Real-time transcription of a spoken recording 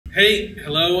Hey,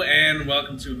 hello, and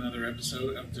welcome to another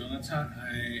episode of Donut Talk.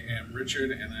 I am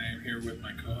Richard, and I am here with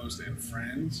my co-host and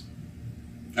friend.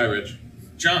 Hi, Rich.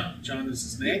 John. John is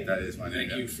his name. That is my name.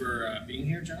 Thank you for being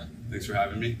here, John. Thanks for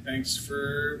having me. Thanks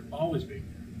for always being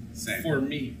here. Same. For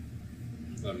me.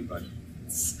 Love you, bud.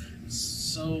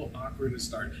 So awkward to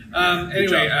start.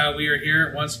 Anyway, we are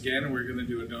here once again, and we're going to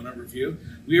do a donut review.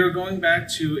 We are going back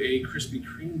to a Krispy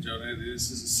Kreme donut. This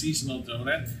is a seasonal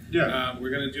donut. Yeah.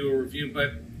 We're going to do a review,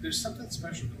 but there's something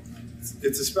special going on.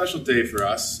 It's a special day for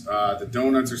us. The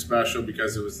donuts are special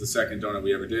because it was the second donut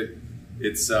we ever did.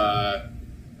 It's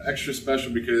extra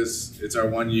special because it's our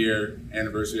 1 year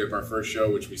anniversary of our first show,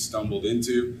 which we stumbled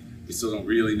into. We still don't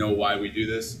really know why we do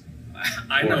this.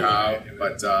 I know how,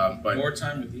 but more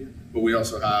time with you. But we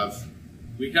also have.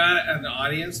 We got an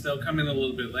audience. They'll come in a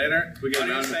little bit later. We get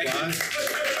a round of applause.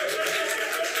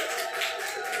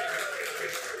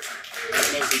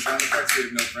 That's mostly sound effects. We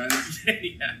have no friends.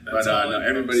 Yeah, but no,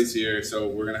 everybody's here, so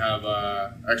we're gonna have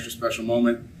an extra special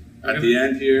moment at the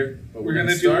end here. But we're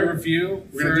gonna do a review.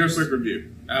 We're gonna do a quick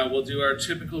review. We'll do our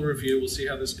typical review. We'll see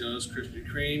how this goes. Krispy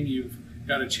Kreme, you've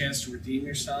got a chance to redeem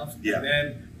yourself. Yeah. And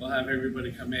then we'll have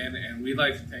everybody come in, and we'd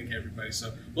like to thank everybody.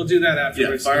 So we'll do that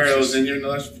afterwards. Yeah, fire those in here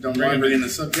unless you don't mind bringing the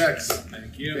subjects.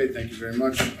 Thank you. Okay, thank you very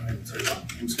much. I'm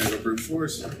just going to go brute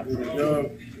force. Here we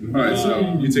go. All right,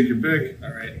 so you take your pick.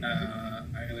 All right. I'm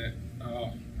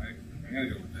going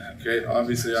to go with that. Okay,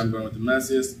 obviously I'm going with the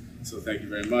messiest, so thank you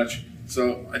very much.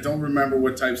 So I don't remember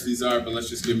what types these are, but let's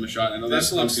just give them a shot. I know that's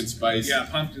pumpkin spice. Yeah,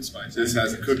 pumpkin spice. This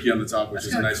has a cookie on the top, which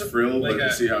is a nice frill, but we'll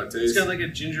see how it tastes. It's got like a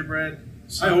gingerbread.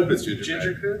 I hope it's gingerbread.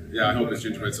 Gingerbread? Yeah, I hope it's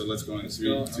gingerbread. So let's go in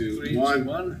 3, 2,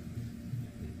 1.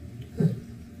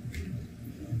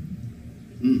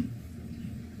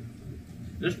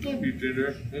 This could be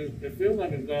ginger. It feels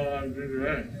like it's got a lot of ginger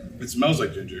in it. It smells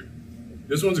like ginger.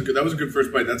 This one's that was a good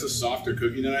first bite. That's a softer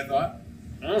cookie than I thought.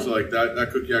 Oh. So like that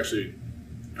cookie actually,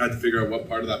 I had to figure out what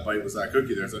part of that bite was that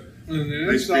cookie. There's a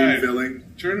nice cream filling.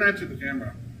 Turn that to the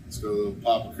camera. Let's go a little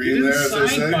pop of cream there, as I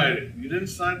say. You didn't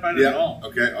side bite it at all.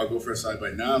 Okay, I'll go for a side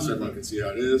bite now so everyone can see how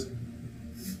it is.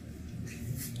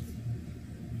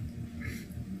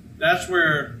 That's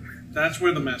where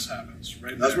the mess happens,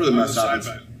 right? That's where the mess happens.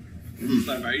 Side bite.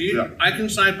 Side bite. I can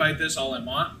side bite this all I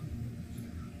want.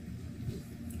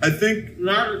 I think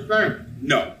not the same.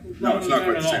 No, it's not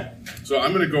quite the same. So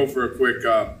I'm going to go for a quick.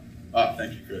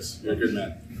 Thank you, Chris. You're a good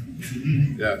man.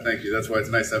 Yeah, thank you. That's why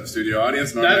it's nice to have a studio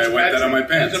audience. Normally I wipe that on my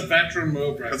pants. That's a veteran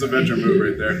move, right? That's a veteran move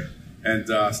right there. And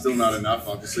still not enough,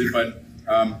 obviously. But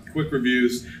quick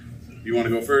reviews. You want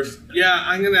to go first? Yeah,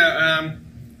 I'm gonna.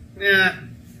 Yeah,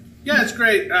 it's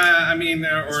great. I mean,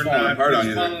 or not.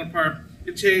 It's falling apart.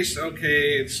 It tastes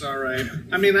okay. It's all right.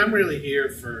 I mean, I'm really here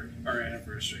for our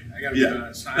anniversary. I gotta be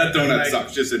honest. That donut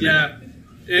sucks. Just admit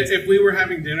it. If we were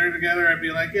having dinner together, I'd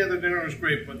be like, yeah, the dinner was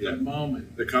great, but the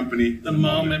moment, the company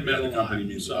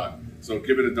means a lot. So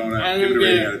give it a donut. Give it a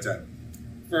rating out of 10.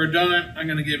 For a donut, I'm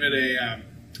gonna give it a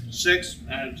 6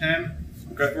 out of 10.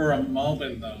 Okay. For a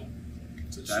moment, though,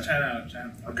 it's 10 out of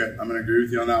 10. Okay, I'm gonna agree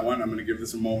with you on that one. I'm gonna give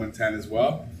this a moment 10 as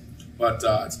well. But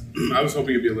I was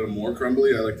hoping it'd be a little more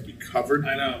crumbly. I like to be covered.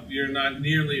 I know. You're not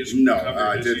nearly as covered. No,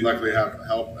 I did luckily have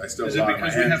help. I still Is it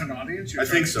because we have an audience? I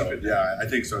think so. Yeah, I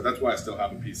think so. That's why I still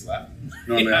have a piece left.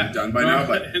 Normally I'm done by now,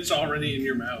 but it's already in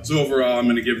your mouth. So overall, I'm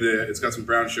going to give it's got some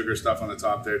brown sugar stuff on the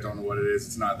top there. Don't know what it is.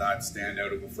 It's not that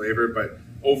standout of a flavor, but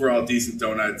overall decent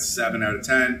donut, 7 out of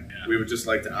 10. Yeah. We would just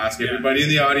like to ask everybody in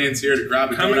the audience here to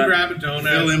grab a donut. Come and grab a donut.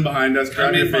 Fill in behind us.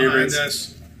 Grab your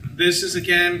favorites. This is,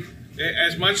 again,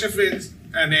 as much of it's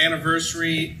an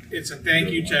anniversary, it's a thank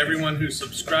you to everyone who's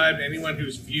subscribed, anyone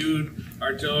who's viewed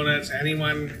our donuts,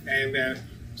 anyone, and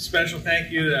special thank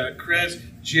you to Chris,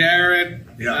 Jared,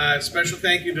 special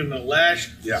thank you to Nilesh,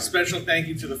 special thank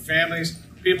you to the families.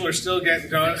 People are still getting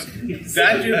donuts.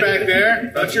 That dude back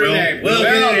there, what's your name? Will,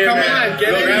 come on,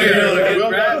 get in here.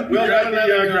 We'll have the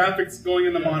graphics going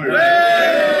in the monitor.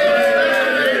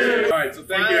 All right, so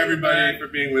thank you everybody for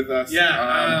being with us.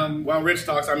 Yeah. While Rich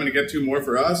talks, I'm going to get 2 more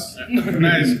for us.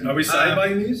 Nice. Are we side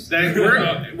biting these?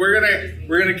 We're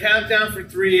gonna count down for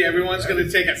 3. Everyone's gonna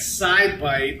take a side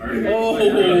bite. Oh,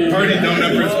 party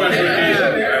donut for a special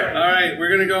occasion. All right, we're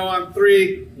gonna go on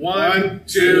 3. 1,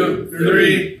 2,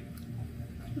 3.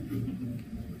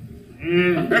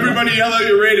 Everybody yell out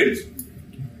your ratings.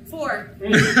 4.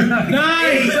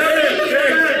 Nice!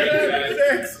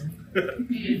 6.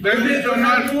 There's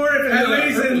not more if it had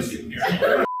raisins.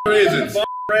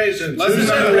 Raisins.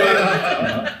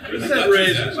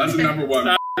 Lesson number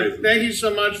 1. Thank you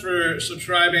so much for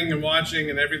subscribing and watching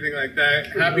and everything like that.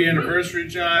 Happy anniversary,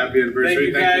 John. Happy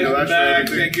anniversary. Thank you guys for back.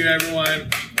 Thank you, everyone.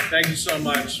 Thank you so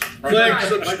much. Click,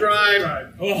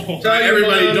 subscribe. Oh, tell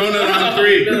everybody, donut on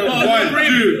 3. 1,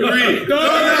 2, 3.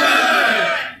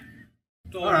 Donut!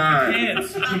 All right. That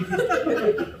was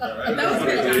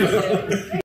fantastic.